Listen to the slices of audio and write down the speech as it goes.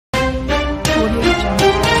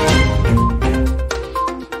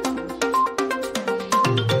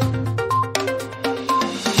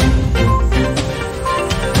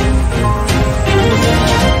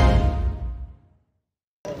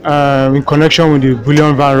in connection with the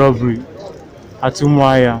Bullion Van Robbery at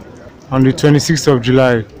Umuahia on the 26th of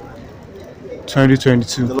July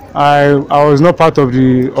 2022. I was not part of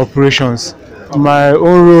the operations. My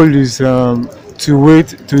own role is to wait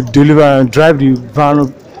to deliver and drive the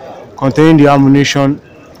van containing the ammunition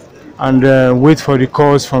and wait for the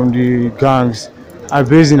calls from the gangs. I'm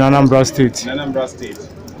based in Anambra State. In Anambra State.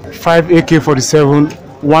 5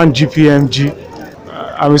 AK-47, 1 GPMG.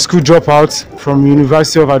 I'm a school dropout from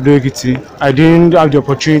University of Ado-Ekiti. I didn't have the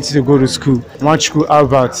opportunity to go to school. Nwachukwu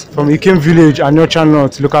Albert from Ikem village, Aniocha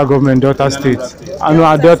North, local government, Delta State. I know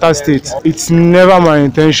at Delta State. It's never my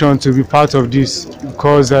intention to be part of this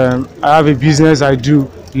because I have a business I do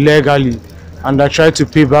legally and I try to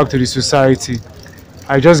pay back to the society.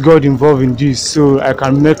 I just got involved in this so I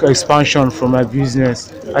can make expansion from my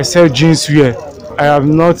business. I sell jeans wear. I have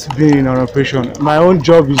not been in an operation. My own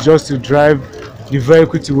job is just to drive the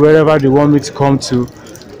vehicle to wherever they want me to come to,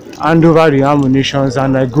 hand over the ammunitions,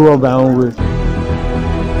 and I go on my own way.